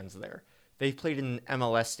no fans there. They played in an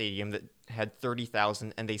MLS stadium that had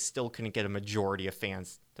 30,000, and they still couldn't get a majority of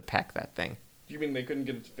fans to pack that thing. Do you mean they couldn't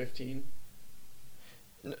get it to 15?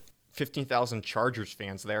 15,000 Chargers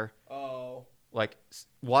fans there. Oh. Like,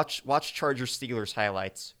 watch Chargers Steelers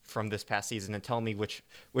highlights from this past season and tell me which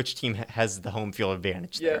team has the home field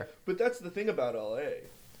advantage there. Yeah, but that's the thing about LA.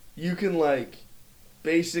 You can,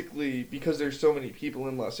 basically, because there's so many people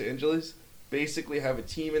in Los Angeles, basically have a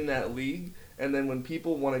team in that league, and then when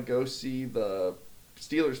people want to go see the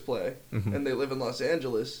Steelers play, and they live in Los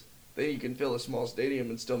Angeles, then you can fill a small stadium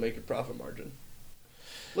and still make a profit margin.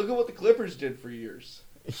 Look at what the Clippers did for years.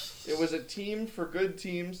 It was a team for good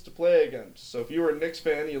teams to play against. So if you were a Knicks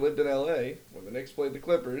fan, you lived in LA, when the Knicks played the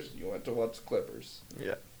Clippers, you went to watch the Clippers.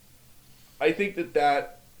 Yeah. I think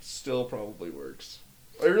that still probably works.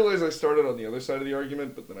 I realize I started on the other side of the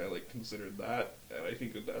argument, but then I considered that, and I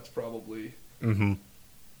think that's probably the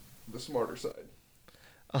smarter side.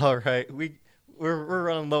 All right, we're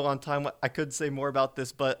running low on time. I could say more about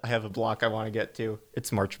this, but I have a block I want to get to.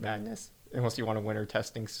 It's March Madness. Unless you want to winter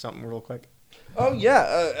testing something real quick. Oh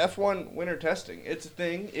yeah, F1 winter testing. It's a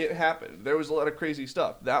thing. It happened. There was a lot of crazy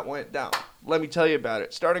stuff that went down. Let me tell you about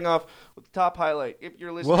it. Starting off with the top highlight. If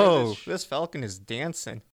you're listening, whoa, this Falcon is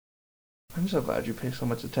dancing. I'm so glad you pay so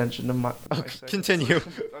much attention to my continue.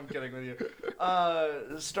 I'm kidding with you.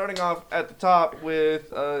 Starting off at the top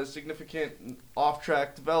with significant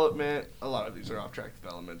off-track development. A lot of these are off-track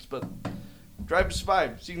developments, but Drive to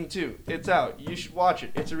Survive Season 2. It's out. You should watch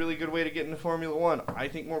it. It's a really good way to get into Formula 1. I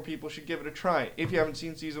think more people should give it a try. If you haven't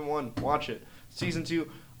seen Season 1, watch it. Season 2,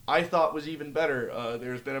 I thought was even better.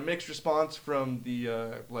 There's been a mixed response from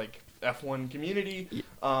the F1 community,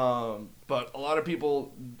 but a lot of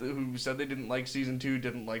people who said they didn't like Season 2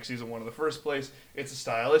 didn't like Season 1 in the first place. It's a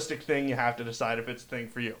stylistic thing. You have to decide if it's a thing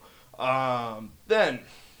for you. Then,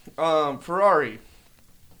 Ferrari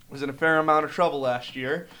was in a fair amount of trouble last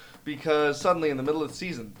year because suddenly in the middle of the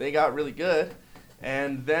season they got really good,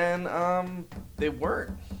 and then they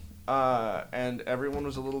weren't. And everyone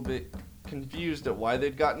was a little bit confused at why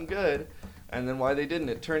they'd gotten good and then why they didn't.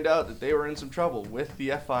 It turned out that they were in some trouble with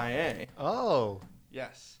the FIA. Oh.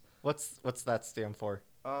 Yes. What's that stand for?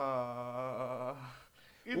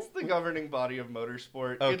 It's the governing body of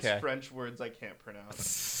motorsport. Okay. It's French words I can't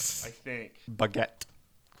pronounce, I think. Baguette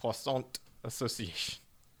Croissant Association.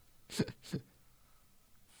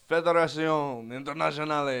 Fédération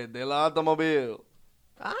Internationale de l'Automobile.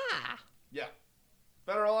 Ah. Yeah.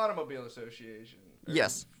 Federal Automobile Association.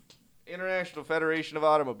 Yes. International Federation of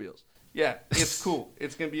Automobiles. Yeah, it's cool.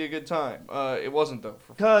 It's going to be a good time. It wasn't, though.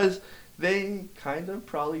 Because they kind of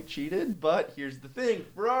probably cheated, but here's the thing.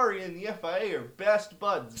 Ferrari and the FIA are best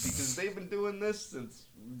buds because they've been doing this since,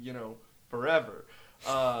 forever.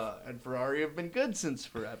 And Ferrari have been good since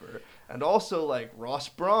forever. And also, Ross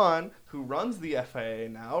Brawn, who runs the FIA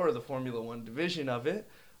now, or the Formula One division of it,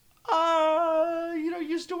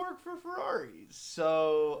 used to work for Ferrari.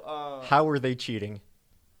 So, how were they cheating?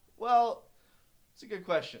 Well, it's a good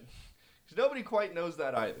question. Because nobody quite knows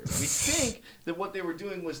that either. We think that what they were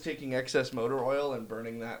doing was taking excess motor oil and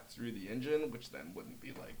burning that through the engine, which then wouldn't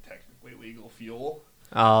be, technically legal fuel.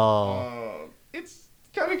 Oh. It's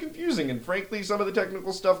kind of confusing, and frankly, some of the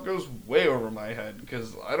technical stuff goes way over my head,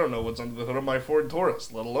 because I don't know what's under the hood of my Ford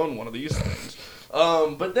Taurus, let alone one of these things.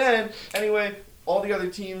 But then, anyway, all the other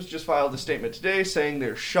teams just filed a statement today saying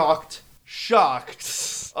they're shocked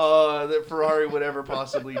that Ferrari would ever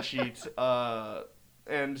possibly cheat.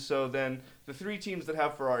 And so then the three teams that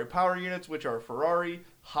have Ferrari power units, which are Ferrari,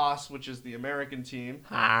 Haas, which is the American team,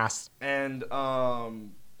 Haas, and Alfa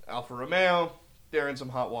Romeo, they're in some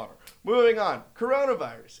hot water. Moving on,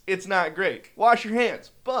 coronavirus. It's not great. Wash your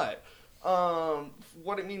hands. But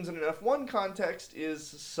what it means in an F1 context is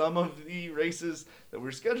some of the races that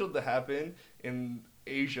were scheduled to happen in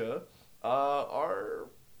Asia are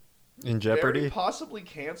In jeopardy? very possibly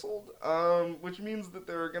canceled, which means that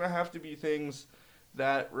there are going to have to be things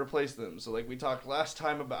that replace them. So like we talked last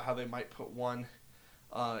time about how they might put one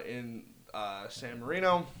in San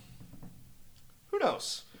Marino. Who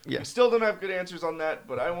knows? Yeah. We still don't have good answers on that,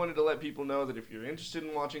 but I wanted to let people know that if you're interested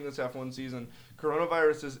in watching this F1 season,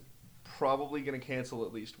 coronavirus is probably going to cancel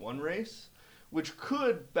at least one race, which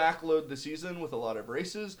could backload the season with a lot of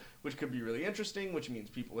races, which could be really interesting, which means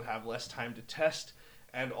people would have less time to test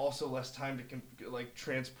and also less time to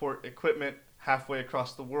transport equipment halfway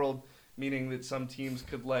across the world, meaning that some teams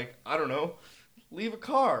could leave a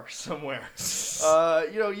car somewhere.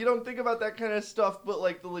 You don't think about that kind of stuff,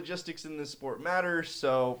 but the logistics in this sport matter,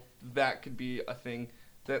 so that could be a thing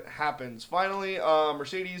that happens. Finally,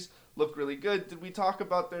 Mercedes looked really good. Did we talk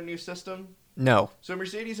about their new system? No. So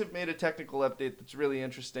Mercedes have made a technical update that's really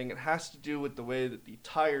interesting. It has to do with the way that the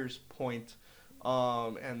tires point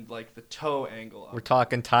and the toe angle. We're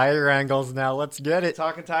talking tire angles now. Let's get it.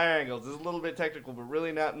 Talking tire angles. This is a little bit technical, but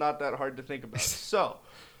really not that hard to think about. So,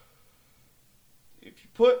 if you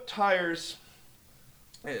put tires,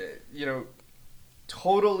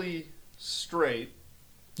 totally straight,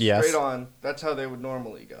 Yes. straight on, that's how they would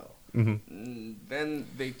normally go. Mm-hmm. Then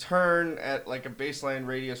they turn at a baseline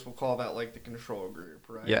radius. We'll call that the control group,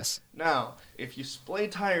 right? Yes. Now, if you splay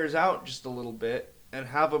tires out just a little bit and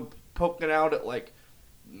have them poking out at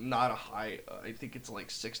not a high, I think it's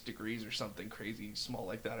 6 degrees or something crazy small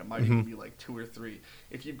like that. It might even be 2 or 3.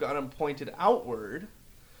 If you've got them pointed outward,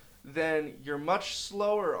 then you're much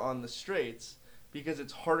slower on the straights because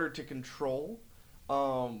it's harder to control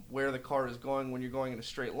where the car is going when you're going in a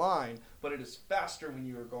straight line, but it is faster when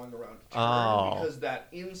you are going around a turn because that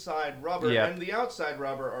inside rubber and the outside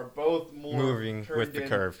rubber are both more moving with the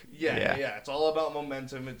curve. Yeah. It's all about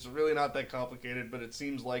momentum. It's really not that complicated, but it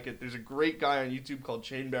seems like it. There's a great guy on YouTube called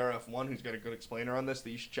Chain Bear F1 who's got a good explainer on this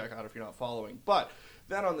that you should check out if you're not following. But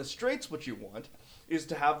then on the straights, what you want is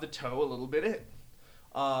to have the toe a little bit in,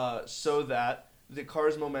 so that the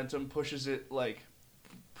car's momentum pushes it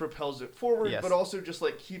propels it forward, but also just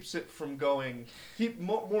keeps it from going.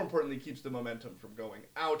 More importantly, keeps the momentum from going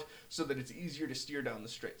out, so that it's easier to steer down the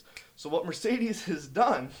straights. So what Mercedes has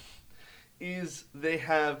done is they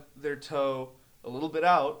have their toe a little bit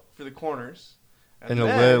out for the corners, and a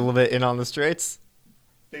little bit in on the straights.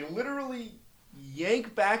 They literally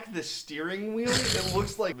yank back the steering wheel. It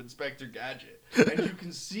looks like Inspector Gadget, and you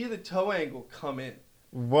can see the toe angle come in.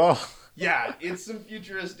 Whoa. Yeah, it's some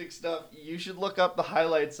futuristic stuff. You should look up the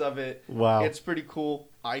highlights of it. Wow. It's pretty cool.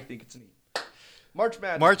 I think it's neat. March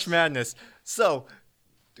Madness. So,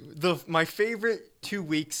 my favorite 2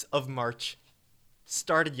 weeks of March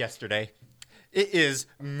started yesterday. It is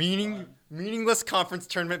meaningless conference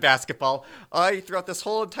tournament basketball. I, throughout this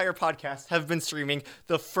whole entire podcast, have been streaming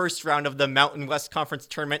the first round of the Mountain West Conference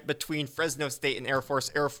tournament between Fresno State and Air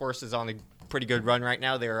Force. Air Force is on a pretty good run right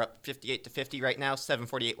now. They're up 58-50 right now,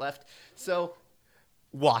 7:48 left. So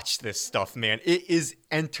watch this stuff, man. It is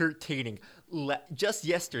entertaining. Just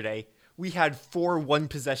yesterday, we had 4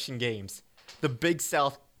 one-possession games. The Big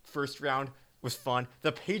South first round was fun.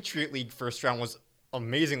 The Patriot League first round was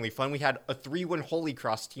amazingly fun. We had a 3-win Holy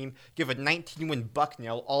Cross team give a 19-win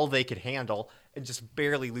Bucknell all they could handle and just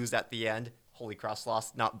barely lose at the end. Holy Cross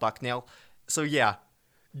lost, not Bucknell. So yeah,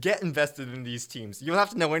 get invested in these teams. You don't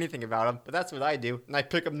have to know anything about them, but that's what I do. And I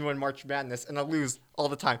pick them to win March Madness, and I lose all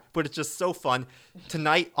the time. But it's just so fun.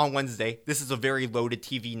 Tonight on Wednesday, this is a very loaded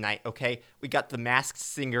TV night, okay? We got The Masked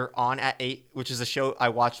Singer on at 8, which is a show I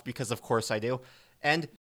watched because of course I do. And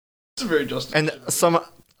it's very justified.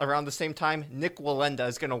 Around the same time, Nick Wallenda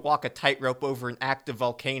is going to walk a tightrope over an active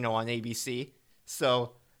volcano on ABC.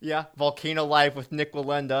 So, yeah, Volcano Live with Nick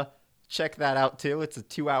Wallenda. Check that out, too. It's a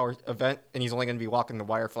 2-hour event, and he's only going to be walking the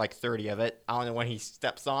wire for 30 of it. I don't know when he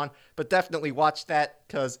steps on, but definitely watch that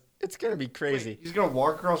because it's going to be crazy. Wait, he's going to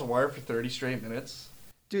walk across a wire for 30 straight minutes?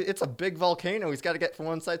 Dude, it's a big volcano. He's got to get from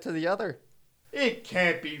one side to the other. It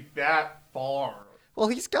can't be that far. Well,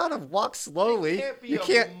 he's got to walk slowly. It can't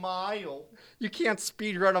be a mile. You can't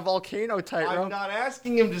speed run a volcano tightrope. I'm not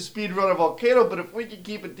asking him to speed run a volcano, but if we can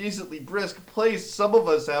keep a decently brisk pace, some of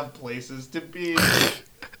us have places to be.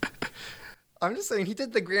 I'm just saying, he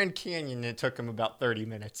did the Grand Canyon and it took him about 30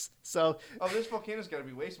 minutes. So. Oh, this volcano's got to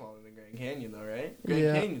be way smaller than Grand Canyon, though, right?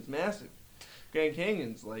 Grand Canyon's massive. Grand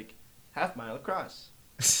Canyon's half mile across.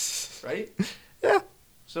 Right? Yeah.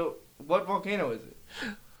 So, what volcano is it?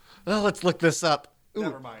 Well, let's look this up. Ooh.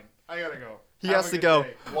 Never mind. I gotta go. He Have has a to good go.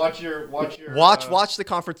 day. Watch your. Watch the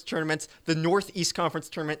conference tournaments. The Northeast Conference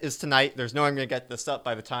tournament is tonight. There's no way I'm going to get this up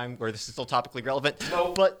by the time where this is still topically relevant.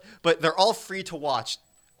 Nope. But they're all free to watch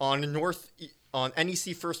on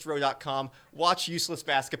necfirstrow.com. Watch Useless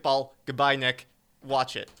Basketball. Goodbye, Nick.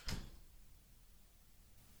 Watch it.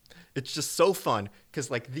 It's just so fun because,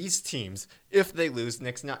 like, these teams, if they lose,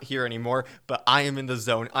 Nick's not here anymore, but I am in the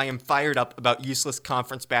zone. I am fired up about useless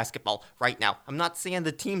conference basketball right now. I'm not saying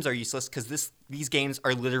the teams are useless because these games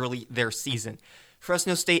are literally their season.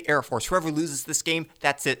 Fresno State Air Force, whoever loses this game,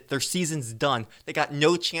 that's it. Their season's done. They got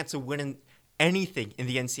no chance of winning anything in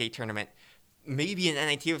the NCAA tournament. Maybe an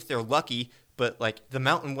NIT if they're lucky, but, like, the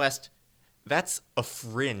Mountain West, that's a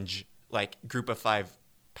fringe, like, group of 5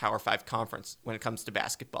 Power 5 conference when it comes to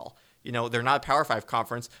basketball. You know, they're not a Power 5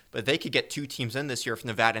 conference, but they could get 2 teams in this year from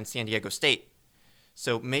Nevada and San Diego State.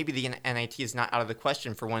 So maybe the NIT is not out of the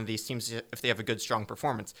question for one of these teams if they have a good, strong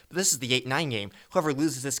performance. But this is the 8-9 game. Whoever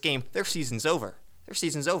loses this game, their season's over. Their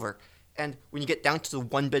season's over. And when you get down to the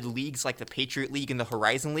one-bid leagues like the Patriot League and the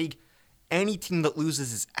Horizon League, any team that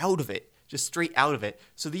loses is out of it. Just straight out of it.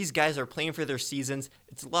 So these guys are playing for their seasons.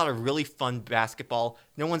 It's a lot of really fun basketball.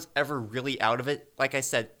 No one's ever really out of it. Like I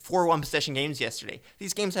said, 4 one-possession games yesterday.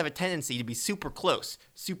 These games have a tendency to be super close,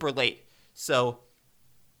 super late. So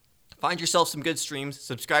find yourself some good streams.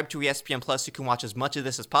 Subscribe to ESPN Plus so you can watch as much of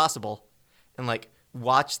this as possible. And, like,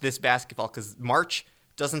 watch this basketball because March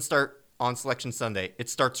doesn't start on Selection Sunday. It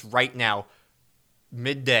starts right now,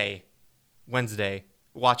 midday, Wednesday,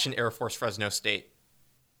 watching Air Force Fresno State.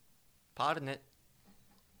 Podding it.